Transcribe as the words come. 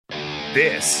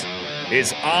This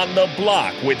is On the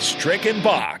Block with Strick and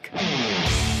Bach.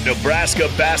 Nebraska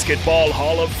Basketball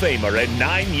Hall of Famer and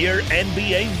 9-year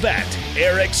NBA vet,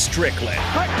 Eric Strickland.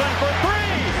 Strickland for three!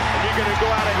 And you're going to go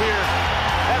out of here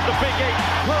as the Big 8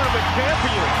 tournament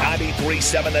champion.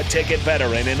 93.7 The Ticket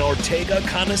veteran and Ortega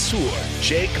connoisseur,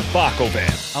 Jake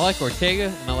Bakovan. I like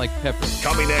Ortega and I like pepper.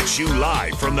 Coming at you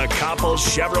live from the Coppel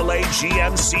Chevrolet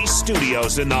GMC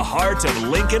studios in the heart of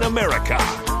Lincoln, America.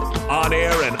 On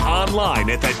air and online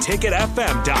at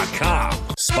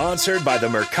theticketfm.com. Sponsored by the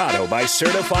Mercado by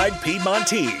Certified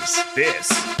Piedmontese. This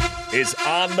is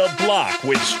On the Block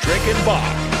with Strick and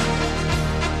Bach.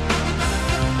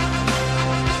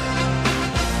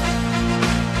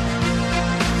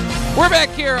 We're back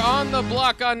here on the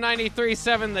block on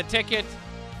 93.7 The Ticket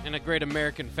in a great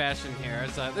American fashion here.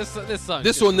 This song.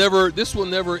 This will never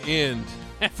end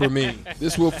for me.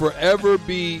 This will forever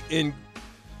be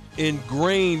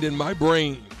ingrained in my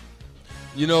brain.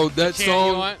 You know that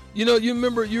song. You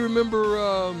remember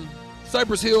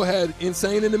Cypress Hill had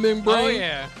 "Insane in the Membrane." Oh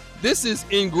yeah. This is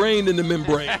ingrained in the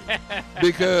membrane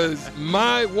because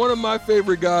one of my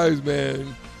favorite guys,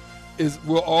 man,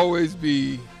 will always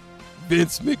be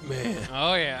Vince McMahon.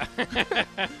 Oh yeah.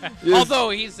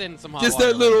 Although he's in some hot just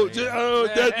water that little, lately.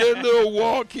 that little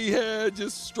walk he had,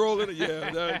 just strolling.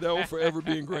 Yeah, that will forever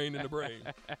be ingrained in the brain.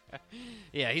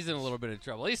 Yeah, he's in a little bit of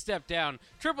trouble. He stepped down.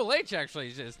 Triple H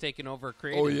actually has taken over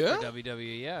creative for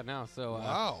WWE. Yeah, now so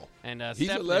wow. And he's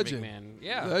a legend. McMahon.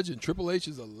 Yeah, legend. Triple H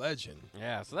is a legend.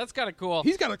 Yeah, so that's kind of cool.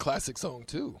 He's got a classic song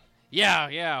too.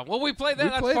 Yeah. Well, we play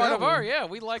that. That's part of our. Yeah,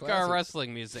 we like our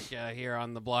wrestling music here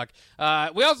on the block.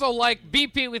 We also like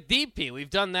BP with DP. We've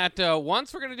done that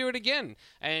once. We're going to do it again.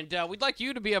 And we'd like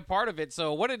you to be a part of it.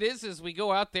 So what it is we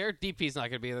go out there. DP's not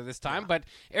going to be there this time, but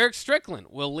Eric Strickland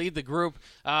will lead the group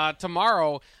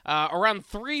tomorrow around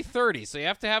 3:30. So you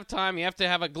have to have time. You have to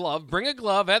have a glove. Bring a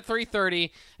glove at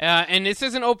 3:30. And this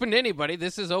isn't open to anybody.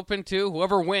 This is open to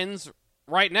whoever wins.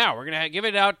 Right now, we're going to give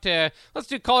it out to, let's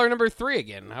do caller number 3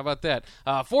 again. How about that?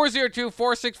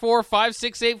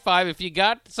 402-464-5685. If you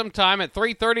got some time at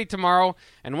 3:30 tomorrow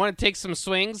and want to take some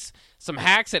swings, some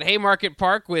hacks at Haymarket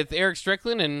Park with Eric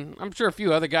Strickland, and I'm sure a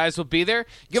few other guys will be there.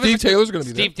 Steve Taylor's going to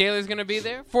be there. Steve Taylor's going to be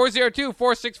there.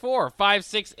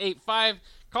 402-464-5685.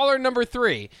 Caller number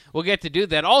 3. We'll get to do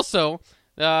that. Also,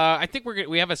 I think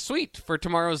we have a suite for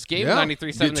tomorrow's game,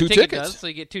 93.7 The Ticket does, so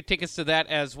you get 2 tickets to that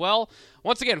as well.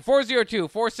 Once again,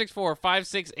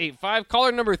 402-464-5685.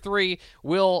 Caller number 3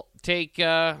 will take,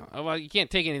 well, you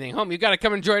can't take anything home. You've got to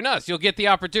come and join us. You'll get the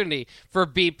opportunity for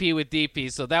BP with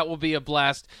DP, so that will be a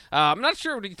blast. I'm not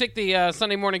sure. Do you think the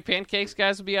Sunday morning pancakes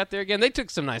guys will be out there again? They took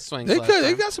some nice swings last time.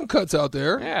 They got some cuts out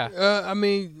there. Yeah. I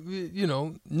mean,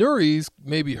 Nuri's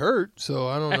maybe hurt, so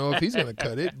I don't know if he's going to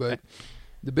cut it, but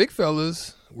the big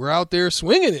fellas were out there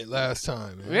swinging it last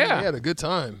time. Man. Yeah. We had a good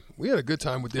time. We had a good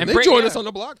time with them. They joined us on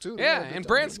the block, too. Yeah, and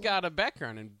Brant's got a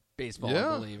background in baseball,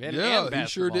 I believe. And basketball. He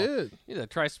sure did. He's a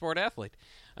tri-sport athlete,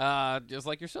 just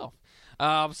like yourself.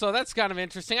 So that's kind of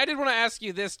interesting. I did want to ask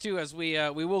you this, too, as we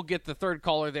will get the third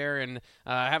caller there and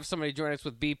have somebody join us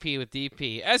with BP with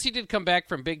DP. As you did come back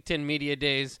from Big Ten Media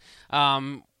Days,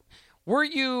 were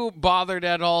you bothered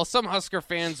at all? Some Husker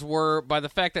fans were by the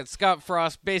fact that Scott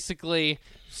Frost basically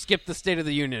skipped the State of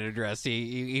the Union address.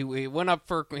 He went up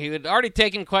he had already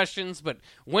taken questions, but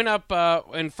went up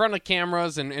in front of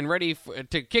cameras and ready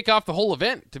to kick off the whole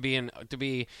event. To be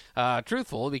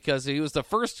truthful, because he was the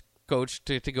first coach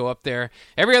to go up there.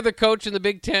 Every other coach in the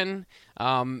Big Ten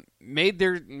made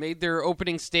their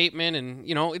opening statement, and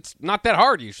it's not that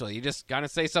hard usually. You just kind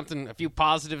of say a few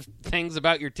positive things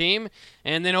about your team,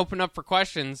 and then open up for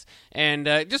questions, and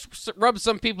just rub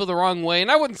some people the wrong way. And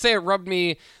I wouldn't say it rubbed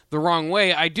me the wrong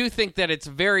way. I do think that it's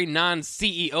very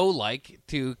non-CEO like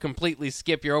to completely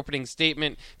skip your opening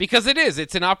statement, because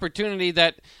it's an opportunity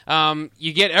that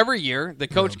you get every year. The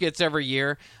coach gets every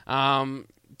year.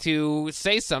 To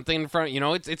say something in front,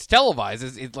 it's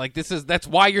televised. It's like that's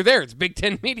why you're there. It's Big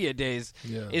Ten Media Days,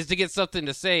 is to get something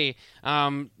to say.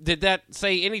 Did that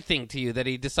say anything to you that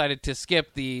he decided to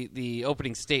skip the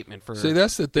opening statement for? See,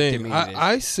 that's the thing.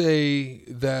 I say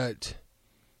that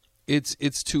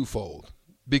it's twofold,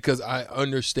 because I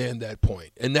understand that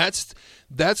point, and that's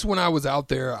when I was out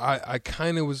there. I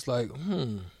kind of was like,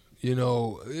 it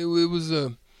was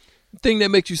a thing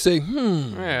that makes you say,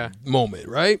 moment,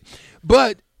 right?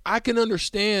 But I can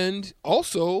understand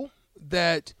also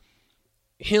that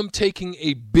him taking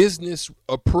a business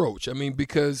approach. I mean,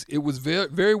 because it was very,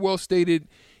 very well stated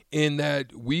in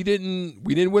that we didn't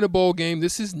win a bowl game.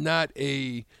 This is not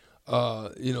a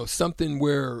something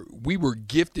where we were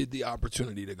gifted the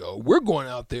opportunity to go. We're going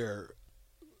out there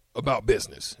about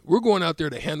business. We're going out there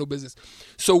to handle business.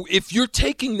 So if you're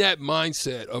taking that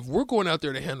mindset of we're going out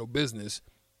there to handle business,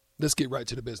 let's get right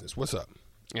to the business. What's up?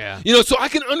 Yeah. So I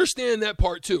can understand that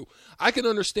part too. I can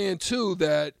understand too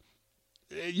that,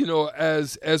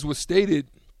 as was stated,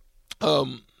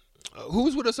 who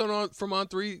was with us from On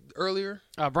 3 earlier?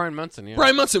 Brian Munson, yeah.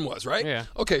 Brian Munson was, right? Yeah.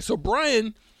 Okay, so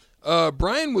Brian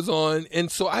was on, and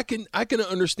so I can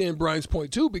understand Brian's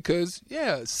point too, because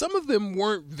some of them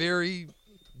weren't very,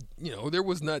 there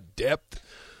was not depth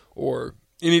or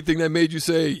anything that made you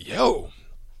say, yo,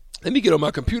 let me get on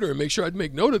my computer and make sure I'd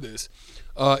make note of this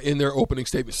in their opening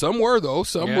statement. Some were, though.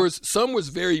 Some was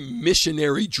very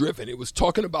missionary driven. It was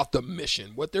talking about the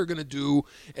mission, what they're going to do,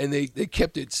 and they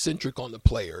kept it centric on the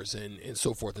players and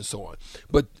so forth and so on.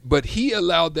 But he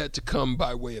allowed that to come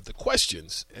by way of the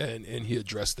questions, and he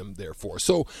addressed them therefore.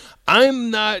 So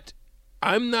I'm not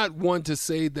one to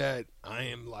say that I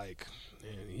am like,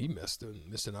 man, he missed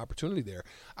an opportunity there.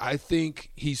 I think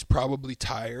he's probably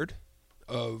tired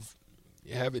of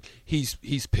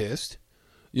he's pissed.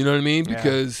 You know what I mean? Yeah.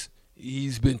 Because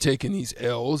he's been taking these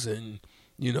L's, and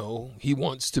he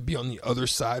wants to be on the other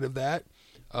side of that.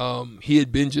 He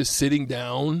had been just sitting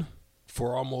down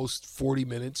for almost 40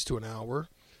 minutes to an hour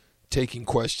taking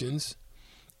questions,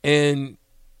 and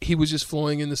he was just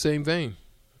flowing in the same vein.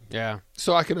 Yeah.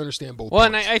 So I can understand both Well,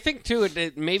 points. and I think, too,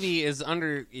 it maybe is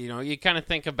under, you kind of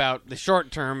think about the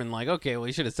short term and like, okay, well,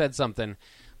 he should have said something.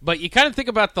 But you kind of think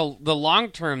about the long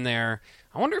term there.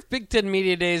 I wonder if Big Ten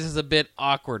Media Days is a bit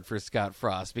awkward for Scott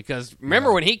Frost, because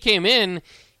remember when he came in,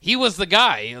 he was the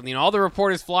guy. All the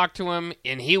reporters flocked to him,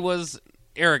 and he was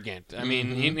arrogant. I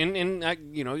mean,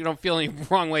 you don't feel any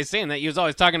wrong way saying that. He was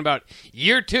always talking about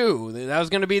year 2. That was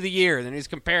going to be the year. Then he's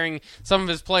comparing some of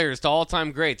his players to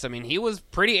all-time greats. I mean, he was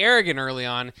pretty arrogant early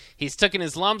on. He's taken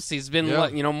his lumps. He's been,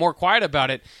 more quiet about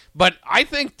it. But I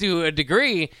think to a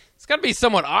degree, it's got to be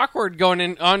somewhat awkward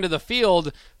going onto the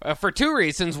field for 2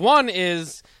 reasons. One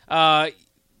is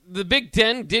the Big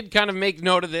Ten did kind of make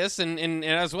note of this, and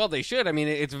as well they should. I mean,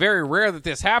 it's very rare that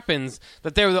this happens,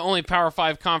 that they were the only Power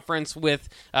 5 conference with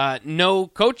no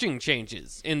coaching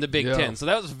changes in the Big Ten. So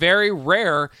that was very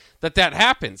rare that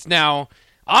happens. Now,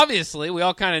 obviously, we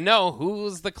all kind of know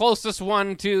who's the closest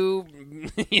one to,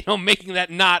 making that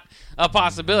not a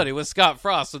possibility with Scott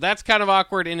Frost. So that's kind of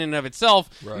awkward in and of itself.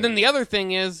 Right. And then the other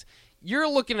thing is, you're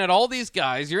looking at all these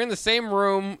guys. You're in the same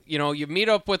room. You meet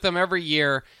up with them every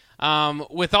year.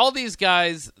 With all these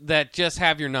guys that just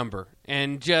have your number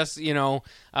and just,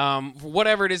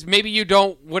 whatever it is, maybe you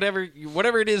don't, whatever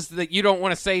it is that you don't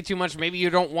want to say too much, maybe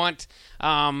you don't want,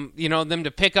 them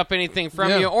to pick up anything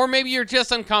from you, or maybe you're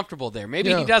just uncomfortable there.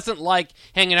 Maybe he doesn't like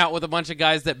hanging out with a bunch of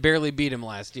guys that barely beat him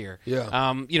last year. Yeah.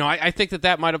 I think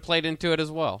that might have played into it as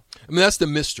well. I mean, that's the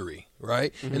mystery,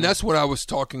 right? Mm-hmm. And that's what I was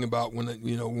talking about when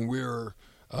we were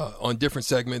on different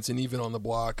segments and even on the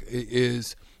block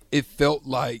it felt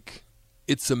like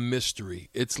it's a mystery.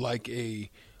 It's like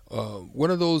a one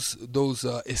of those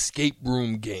escape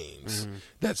room games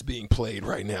that's being played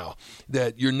right now,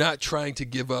 that you're not trying to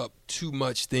give up too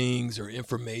much things or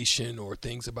information or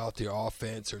things about their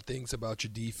offense or things about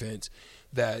your defense,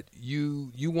 that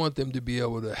you want them to be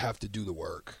able to have to do the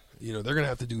work. They're going to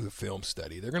have to do the film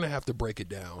study. They're going to have to break it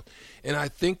down. And I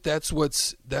think that's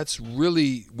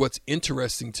really what's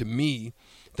interesting to me.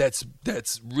 That's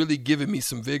really given me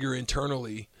some vigor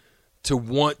internally to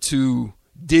want to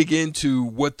dig into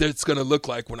what that's going to look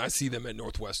like when I see them at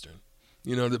Northwestern.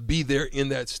 To be there in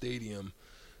that stadium,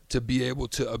 to be able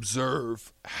to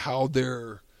observe how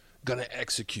they're going to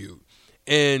execute.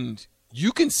 And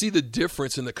you can see the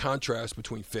difference in the contrast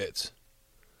between Fitz.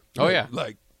 Oh, yeah.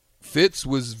 Like, Fitz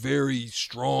was very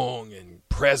strong and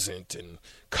present and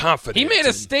confident. He made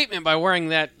a statement by wearing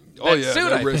that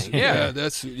suit, I think.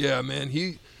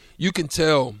 Man. You can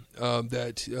tell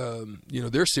that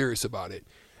they're serious about it.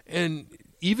 And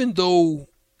even though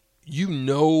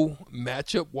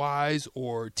matchup wise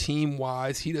or team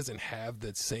wise, he doesn't have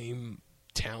that same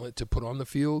talent to put on the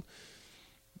field,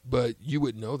 but you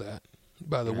would know that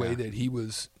by the way that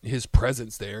his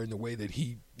presence there and the way that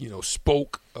he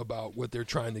spoke about what they're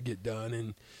trying to get done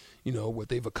and what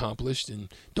they've accomplished.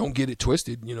 And don't get it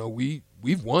twisted,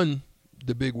 we've won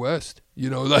the Big West,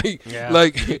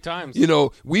 times.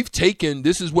 We've taken,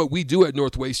 this is what we do at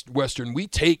Northwestern. We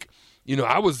take,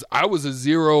 I was a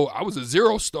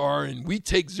 0 star, and we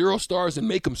take 0 stars and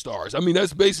make them stars. I mean,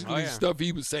 that's basically the stuff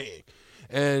he was saying.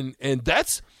 And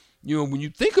that's, when you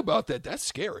think about that, that's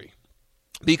scary,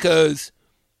 because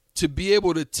to be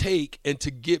able to take and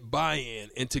to get buy-in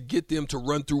and to get them to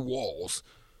run through walls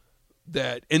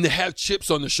and to have chips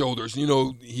on the shoulders,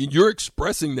 you're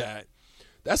expressing that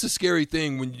that's a scary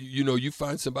thing when you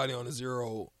find somebody on a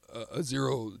zero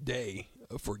day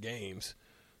for games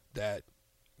that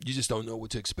you just don't know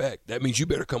what to expect. That means you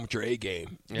better come with your A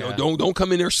game. Yeah. Don't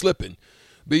come in there slipping.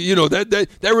 But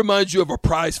that reminds you of a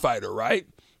prize fighter, right?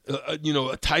 A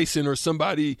Tyson or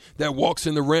somebody that walks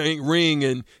in the ring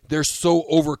and they're so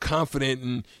overconfident,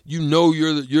 and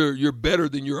you're better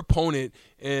than your opponent,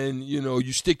 and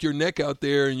you stick your neck out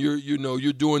there and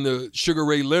you're doing the Sugar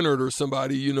Ray Leonard or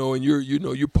somebody, and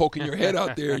you're poking your head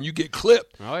out there and you get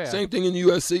clipped. Oh, yeah. Same thing in the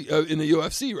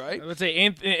UFC, right? I would say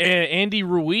Andy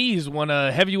Ruiz won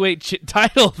a heavyweight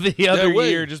title the other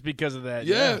year just because of that.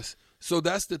 Yes. Yeah. So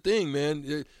that's the thing,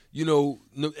 man.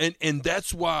 And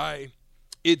that's why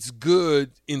it's good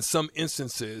in some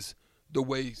instances the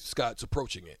way Scott's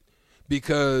approaching it,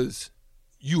 because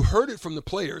you heard it from the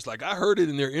players. Like, I heard it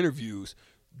in their interviews.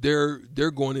 They're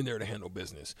going in there to handle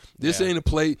business. This ain't a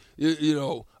play.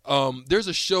 There's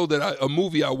a show a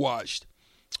movie I watched.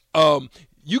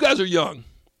 You guys are young,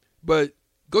 but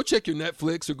go check your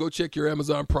Netflix or go check your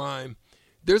Amazon Prime.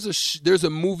 There's a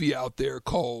movie out there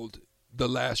called The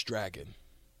Last Dragon,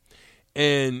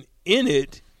 and in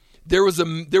it, there was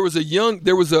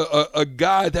a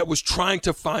guy that was trying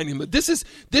to find him.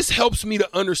 This helps me to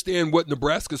understand what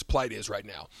Nebraska's plight is right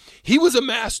now. He was a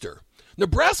master.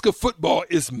 Nebraska football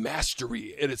is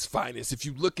mastery at its finest. If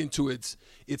you look into its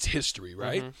history,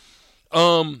 right?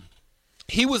 Mm-hmm.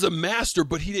 He was a master,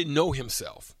 but he didn't know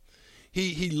himself.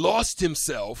 He lost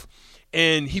himself,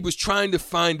 and he was trying to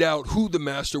find out who the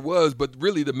master was, but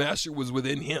really the master was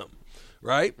within him.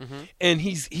 Right? Mm-hmm. And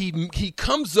he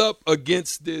comes up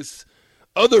against this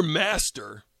other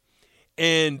master,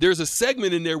 and there's a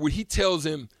segment in there where he tells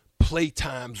him,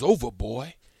 "Playtime's over,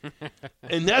 boy."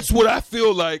 And that's what I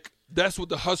feel like that's what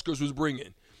the Huskers was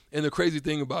bringing. And the crazy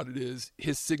thing about it is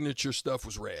his signature stuff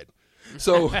was red.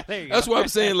 So that's why I'm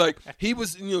saying, like, he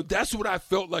was, that's what I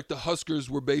felt like the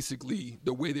Huskers were basically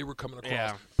the way they were coming across.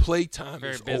 Yeah. Playtime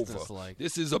is over.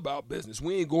 This is about business.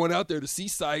 We ain't going out there to see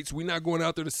sights. We're not going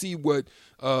out there to see what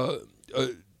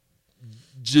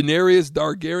Janarius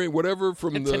Dargarian, whatever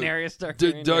from the Janarius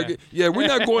Dargarian. We're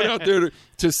not going out there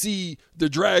to see the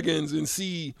dragons and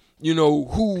see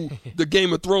who the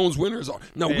Game of Thrones winners are.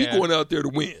 No, we're going out there to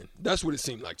win. That's what it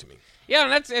seemed like to me.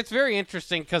 Yeah, and it's very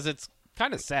interesting because it's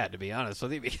kind of sad, to be honest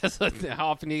with you, because of how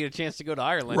often you get a chance to go to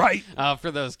Ireland, right? For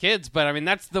those kids. But I mean,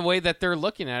 that's the way that they're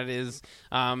looking at it is,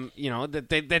 that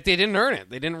they didn't earn it.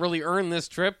 They didn't really earn this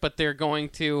trip, but they're going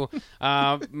to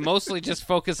mostly just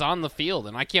focus on the field.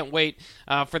 And I can't wait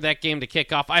for that game to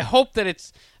kick off. I hope that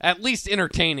it's at least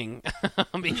entertaining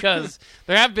because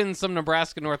there have been some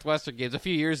Nebraska Northwestern games a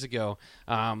few years ago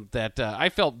that I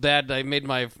felt bad I made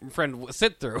my friend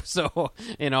sit through. So,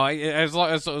 and I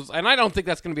don't think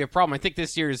that's going to be a problem. I think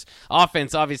this year's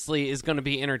offense obviously is going to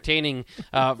be entertaining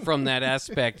from that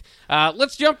aspect.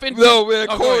 Let's jump into... No, man,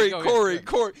 Corey.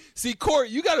 See, Corey,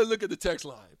 you got to look at the text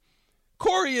line.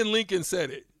 Corey in Lincoln said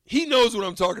it. He knows what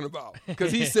I'm talking about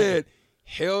because he said,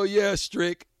 "Hell yeah,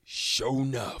 Strick. Show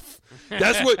enough."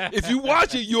 That's what. If you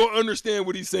watch it, you'll understand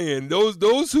what he's saying.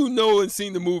 Those who know and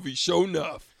seen the movie, show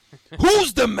enough.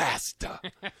 Who's the master?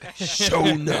 Show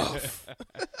enough.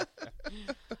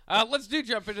 Let's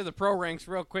jump into the pro ranks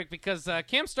real quick because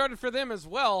camp started for them as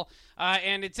well,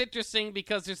 and it's interesting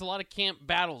because there's a lot of camp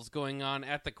battles going on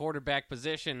at the quarterback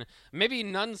position. Maybe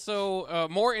none so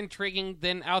more intriguing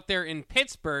than out there in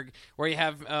Pittsburgh, where you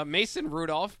have Mason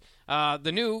Rudolph,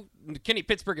 the new Kenny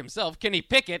Pittsburgh himself, Kenny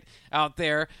Pickett, out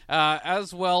there,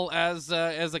 as well as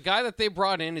a guy that they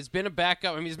brought in. Has been a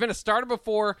backup. I mean, he's been a starter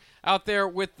before out there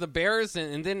with the Bears,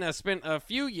 and then spent a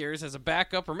few years as a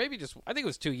backup, or maybe just, I think it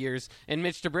was 2 years, and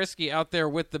Mitch Trubisky out there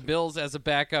with the Bills as a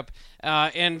backup.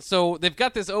 And so they've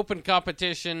got this open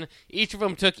competition. Each of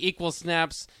them took equal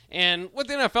snaps. And with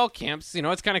NFL camps,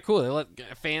 it's kind of cool. They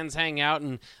let fans hang out.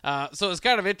 And so it's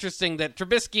kind of interesting that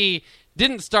Trubisky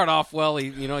didn't start off well.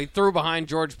 He threw behind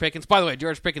George Pickens. By the way,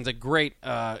 George Pickens a great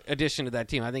addition to that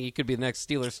team. I think he could be the next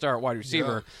Steelers star at wide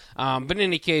receiver. Yeah. But in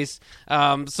any case,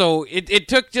 so it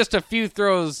took just a few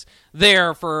throws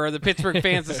there for the Pittsburgh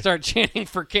fans to start chanting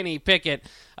for Kenny Pickett.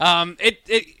 Regardless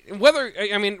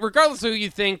of who you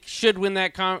think should win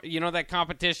that that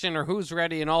competition or who's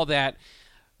ready and all that,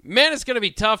 man, it's going to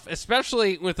be tough,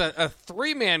 especially with a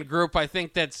three-man group. I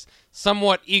think that's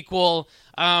somewhat equal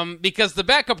because the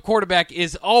backup quarterback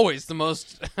is always the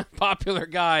most popular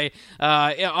guy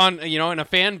in a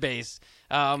fan base.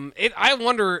 I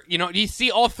wonder, do you see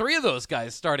all three of those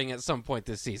guys starting at some point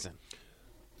this season?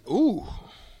 Ooh,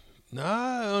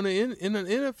 nah. In an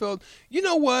NFL, you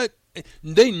know what?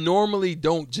 They normally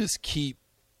don't just keep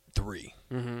three.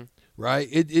 Mm-hmm. right?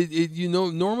 It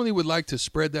normally would like to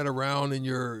spread that around in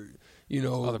your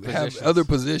have other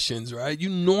positions, right? You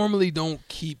normally don't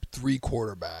keep 3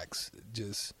 quarterbacks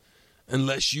just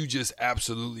unless you just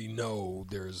absolutely know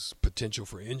there's potential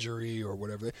for injury or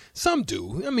whatever. Some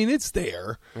do. I mean, it's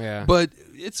there, but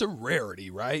it's a rarity,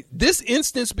 right? This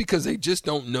instance, because they just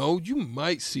don't know, you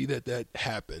might see that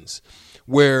happens,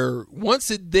 where once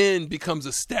it then becomes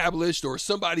established or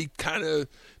somebody kind of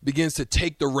begins to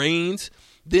take the reins,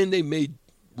 then they may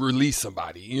release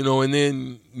somebody, and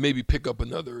then maybe pick up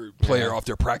another player off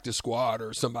their practice squad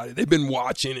or somebody they've been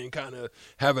watching and kind of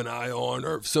have an eye on,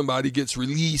 or if somebody gets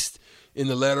released in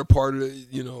the latter part of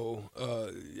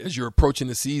as you're approaching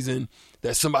the season,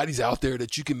 that somebody's out there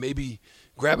that you can maybe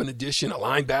grab an addition, a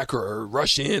linebacker, or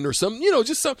rush in or something,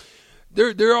 just some.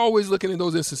 They're always looking at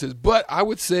those instances, but I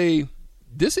would say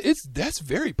that's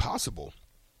very possible.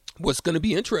 What's going to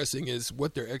be interesting is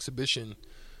what their exhibition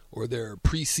or their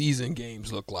preseason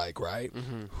games look like, right?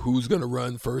 Mm-hmm. Who's going to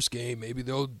run first game? Maybe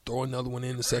they'll throw another one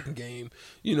in the second game.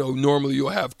 Normally you'll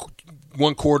have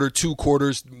 1 quarter, 2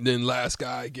 quarters, then last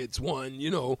guy gets one,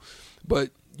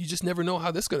 But you just never know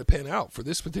how this is going to pan out for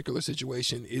this particular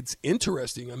situation. It's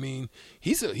interesting. I mean,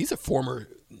 he's a former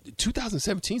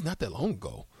 2017 is not that long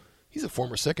ago. He's a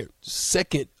former second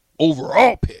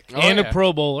overall pick. And a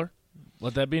Pro Bowler.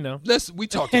 Let that be known. We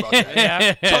talked about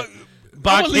that.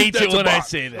 Bach hates it when I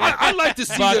say that. I like to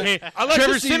see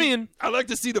Trevor Siemian. I like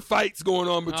to see the fights going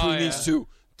on between these two.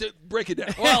 Break it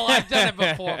down. Well, I've done it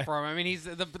before for him. I mean, he's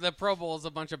the Pro Bowl is a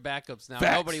bunch of backups now.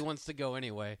 Facts. Nobody wants to go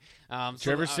anyway.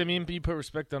 Trevor Siemian, you put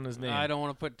respect on his name. I don't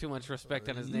want to put too much respect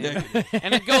on his name.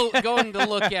 And then going to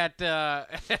look at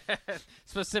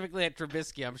specifically at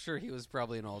Trubisky, I'm sure he was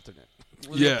probably an alternate.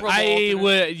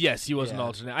 Yes, he was an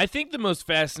alternate. I think the most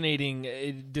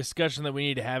fascinating discussion that we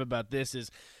need to have about this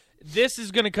is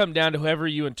going to come down to whoever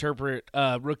you interpret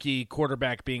rookie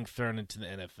quarterback being thrown into the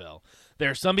NFL. There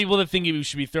are some people that think he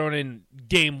should be thrown in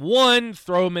game 1,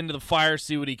 throw him into the fire,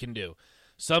 see what he can do.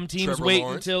 Some teams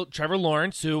until Trevor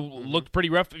Lawrence, who looked pretty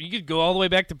rough. You could go all the way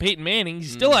back to Peyton Manning. He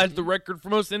still has the record for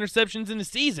most interceptions in a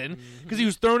season because he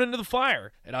was thrown into the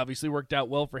fire. It obviously worked out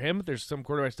well for him, but there's some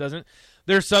quarterbacks doesn't.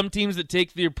 There's some teams that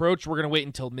take the approach, we're going to wait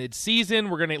until mid-season.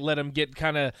 We're going to let him get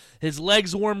kind of his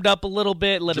legs warmed up a little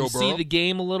bit, let him see the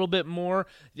game a little bit more.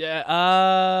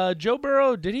 Yeah, Joe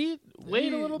Burrow, did he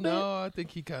wait a little bit? No, I think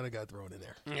he kind of got thrown in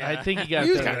there. Yeah. I think he got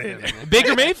thrown in there.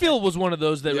 Baker Mayfield was one of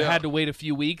those that had to wait a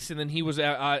few weeks, and then he was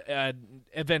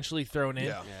eventually thrown in.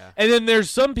 Yeah. And then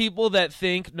there's some people that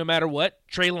think no matter what,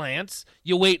 Trey Lance,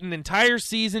 you wait an entire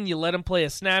season, you let him play a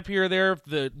snap here or there. If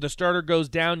the starter goes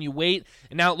down, you wait,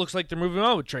 and now it looks like they're moving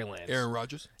on with Trey Lance. Aaron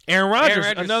Rodgers,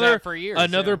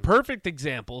 another perfect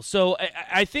example. So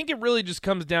I think it really just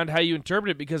comes down to how you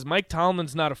interpret it, because Mike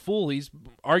Tomlin's not a fool. He's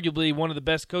arguably one of the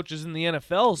best coaches in the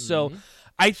NFL. So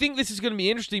I think this is going to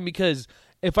be interesting because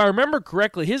if I remember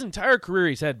correctly, his entire career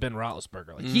he's had Ben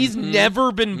Roethlisberger. He's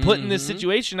never been put in this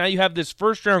situation. Now you have this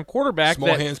first-round quarterback.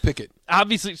 Small hands Pickett.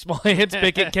 Obviously, small hands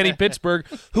Pickett, Kenny Pittsburgh,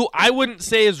 who I wouldn't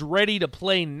say is ready to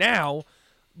play now.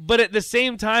 But at the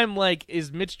same time,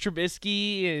 is Mitch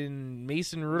Trubisky and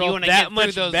Mason Rudolph that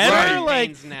much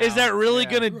better? Is that really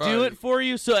going to do it for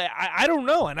you? So I don't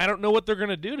know, and I don't know what they're going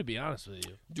to do, to be honest with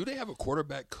you. Do they have a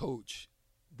quarterback coach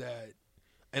that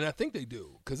 – and I think they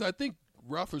do, because I think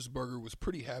Roethlisberger was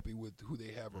pretty happy with who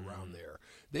they have around there.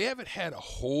 They haven't had a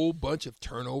whole bunch of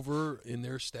turnover in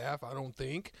their staff, I don't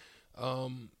think.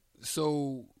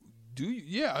 So do you?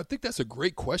 Yeah, I think that's a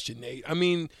great question, Nate. I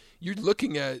mean, you're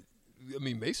looking at –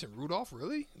 Mason Rudolph,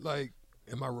 really?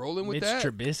 Am I rolling with that?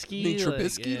 Trubisky?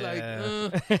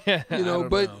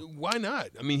 But why not?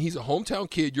 I mean, he's a hometown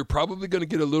kid. You're probably going to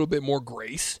get a little bit more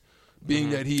grace, being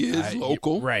that he is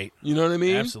local. Right. You know what I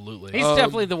mean? Absolutely. He's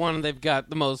definitely the one they've got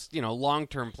the most,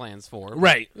 long-term plans for.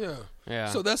 Right. Yeah. Yeah.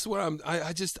 So that's what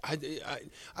I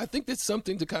think that's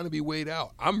something to kind of be weighed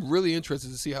out. I'm really interested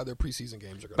to see how their preseason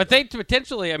games are going. But they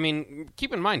potentially,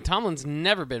 keep in mind, Tomlin's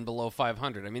never been below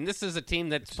 500. This is a team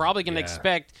that's probably going to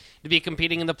expect to be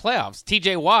competing in the playoffs.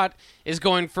 T.J. Watt is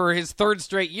going for his 3rd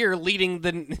straight year leading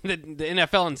the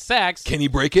NFL in sacks. Can he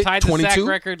break it? Tied 22? The sack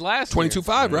record last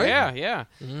 22-5, right? Yeah.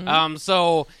 Mm-hmm.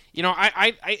 So,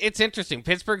 it's interesting.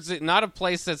 Pittsburgh's not a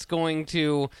place that's going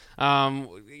to,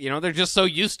 they're just so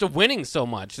used to winning so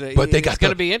much. But it's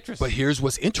going to be interesting. But here's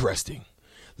what's interesting.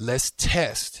 Let's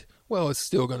test. Well, it's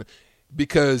still going to,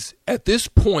 because at this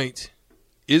point,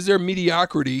 is there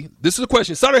mediocrity? This is a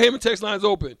question. Sutter Heyman text line's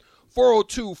open.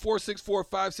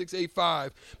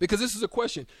 402-464-5685. Because this is a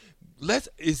question.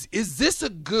 Is this a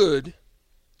good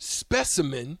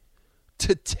specimen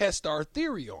to test our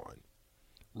theory on?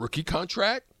 Rookie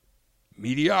contract,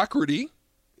 mediocrity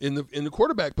in the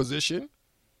quarterback position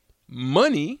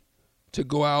money to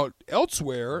go out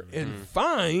elsewhere and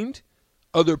find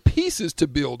other pieces to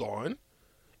build on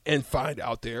and find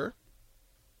out there.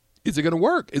 Is it going to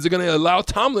work? Is it going to allow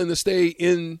Tomlin to stay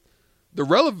in the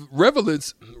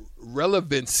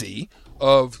relevancy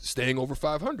of staying over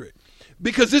 500?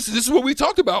 Because this is what we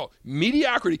talked about,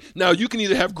 mediocrity. Now, you can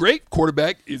either have great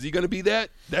quarterback. Is he going to be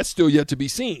that? That's still yet to be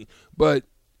seen. But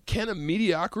can a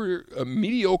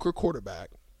mediocre quarterback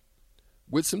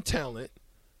with some talent,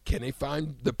 can they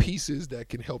find the pieces that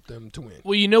can help them to win?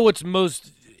 Well, you know what's most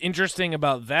interesting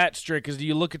about that, Strick, is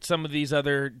you look at some of these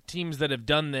other teams that have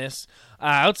done this.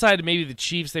 Outside of maybe the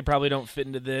Chiefs, they probably don't fit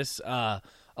into this.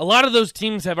 A lot of those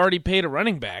teams have already paid a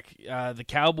running back. The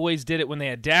Cowboys did it when they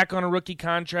had Dak on a rookie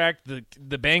contract. The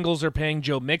Bengals are paying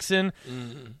Joe Mixon.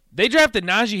 Mm-hmm. They drafted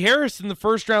Najee Harris in the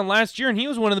first round last year, and he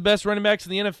was one of the best running backs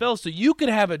in the NFL. So you could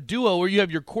have a duo where you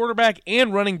have your quarterback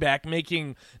and running back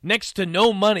making next to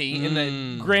no money in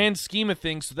the grand scheme of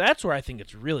things. So that's where I think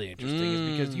it's really interesting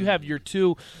is because you have your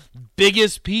two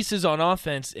biggest pieces on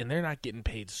offense, and they're not getting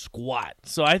paid squat.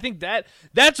 So I think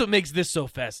that's what makes this so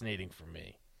fascinating for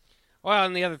me. Well,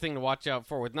 and the other thing to watch out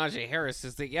for with Najee Harris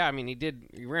is that, he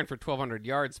ran for 1,200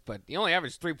 yards, but he only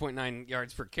averaged 3.9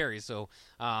 yards per carry, so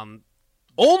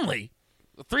only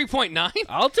 3.9?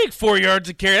 I'll take 4 yards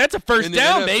a carry. That's a first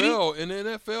down, baby. In the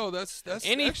NFL, that's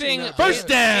anything first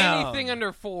down. Anything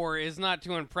under 4 is not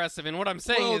too impressive. And what I'm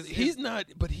saying is he's not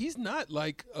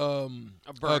like a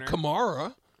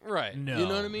Kamara. Right. No. You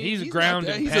know what I mean? He's a ground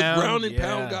and He's pound. a ground and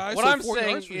pound guy. What so I'm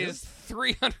saying is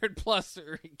 300-plus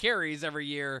carries every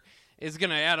year is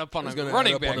going to add up on a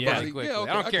running back pretty quickly. Yeah,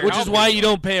 okay, I don't care. Which is why you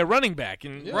don't pay a running back,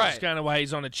 and that's kind of why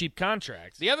he's on a cheap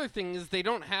contract. The other thing is they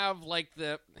don't have like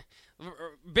the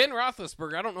Ben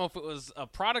Roethlisberger. I don't know if it was a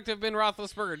product of Ben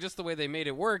Roethlisberger or just the way they made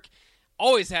it work.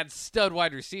 Always had stud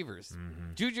wide receivers.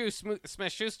 Mm-hmm. Juju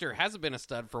Smith-Schuster hasn't been a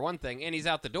stud for one thing, and he's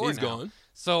out the door He's now. gone.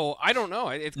 So I don't know.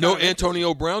 It's no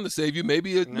Antonio Brown to save you.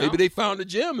 Maybe they found a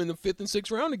gem in the 5th and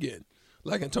 6th round again.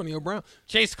 Like Antonio Brown.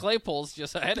 Chase Claypool's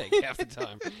just a headache half the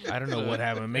time. I don't know what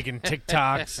happened. Making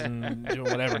TikToks and doing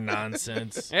whatever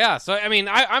nonsense. Yeah, so,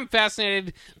 I'm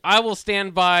fascinated. I will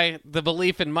stand by the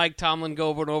belief in Mike Tomlin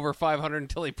going over 500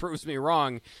 until he proves me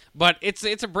wrong. But it's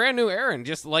a brand new era, and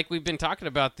just like we've been talking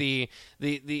about, the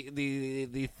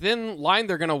thin line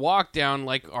they're going to walk down,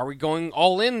 like, are we going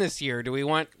all in this year? Do we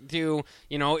want to,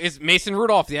 is Mason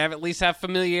Rudolph, do you at least have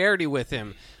familiarity with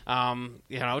him?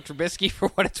 Trubisky, for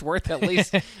what it's worth, at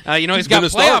least, he's got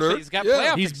playoff. He's got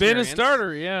playoff. He's been a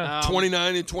starter. Yeah,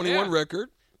 29-21 record.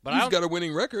 But he's got a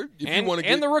winning record. And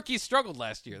the rookies struggled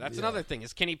last year. That's another thing.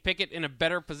 Is Kenny Pickett in a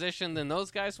better position than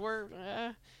those guys were?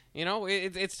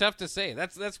 It's tough to say.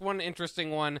 That's one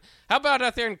interesting one. How about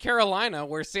out there in Carolina,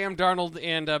 where Sam Darnold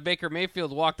and Baker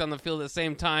Mayfield walked on the field at the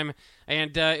same time,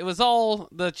 and it was all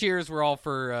the cheers were all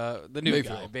for the new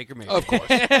guy, Baker Mayfield. Of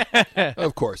course,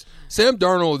 of course. Sam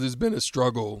Darnold has been a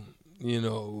struggle,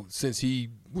 since he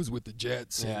was with the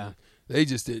Jets. And they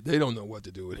don't know what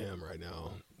to do with him right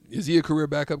now. Is he a career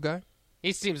backup guy?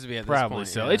 He seems to be at this Probably point.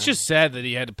 so. Yeah. It's just sad that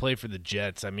he had to play for the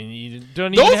Jets. I mean, you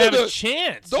don't even have a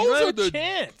chance. Those are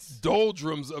the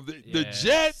doldrums of the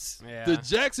Jets, the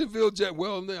Jacksonville Jets.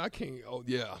 Well, I can't. Oh,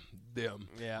 yeah. Them.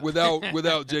 Yeah. Without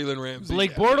Jalen Ramsey.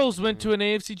 Blake Bortles went to an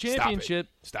AFC championship.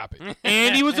 Stop it.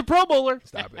 And he was a Pro Bowler.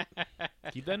 Stop it.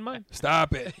 Keep that in mind.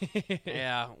 Stop it.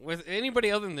 Yeah. With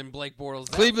anybody other than Blake Bortles.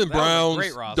 Cleveland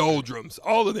Browns, doldrums.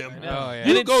 All of them. Oh, yeah.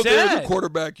 You go there as a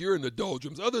quarterback, you're in the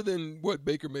doldrums, other than what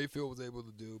Baker Mayfield was able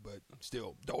to do, but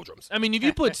still, doldrums. I mean, if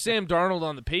you put Sam Darnold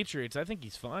on the Patriots, I think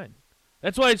he's fine.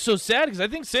 That's why it's so sad, because I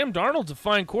think Sam Darnold's a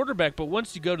fine quarterback, but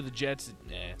once you go to the Jets,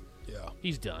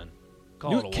 he's done.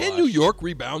 Can New York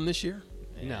rebound this year?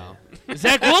 No.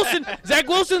 Zach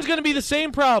Wilson's going to be the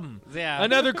same problem. Yeah.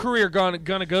 Another career gonna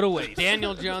go to waste.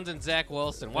 Daniel Jones and Zach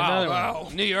Wilson. Wow.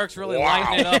 New York's really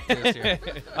lighting it up this year.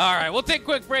 All right, we'll take a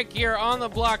quick break here on the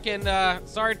block, and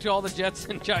sorry to all the Jets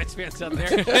and Giants fans out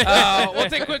there. We'll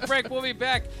take a quick break. We'll be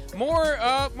back.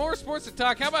 More sports to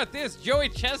talk. How about this? Joey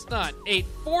Chestnut ate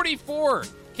 44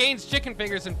 Cane's chicken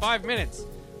fingers in 5 minutes.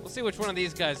 We'll see which one of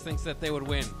these guys thinks that they would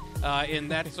win in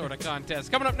that sort of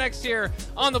contest. Coming up next here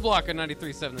on the block on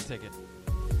 93.7 The Ticket.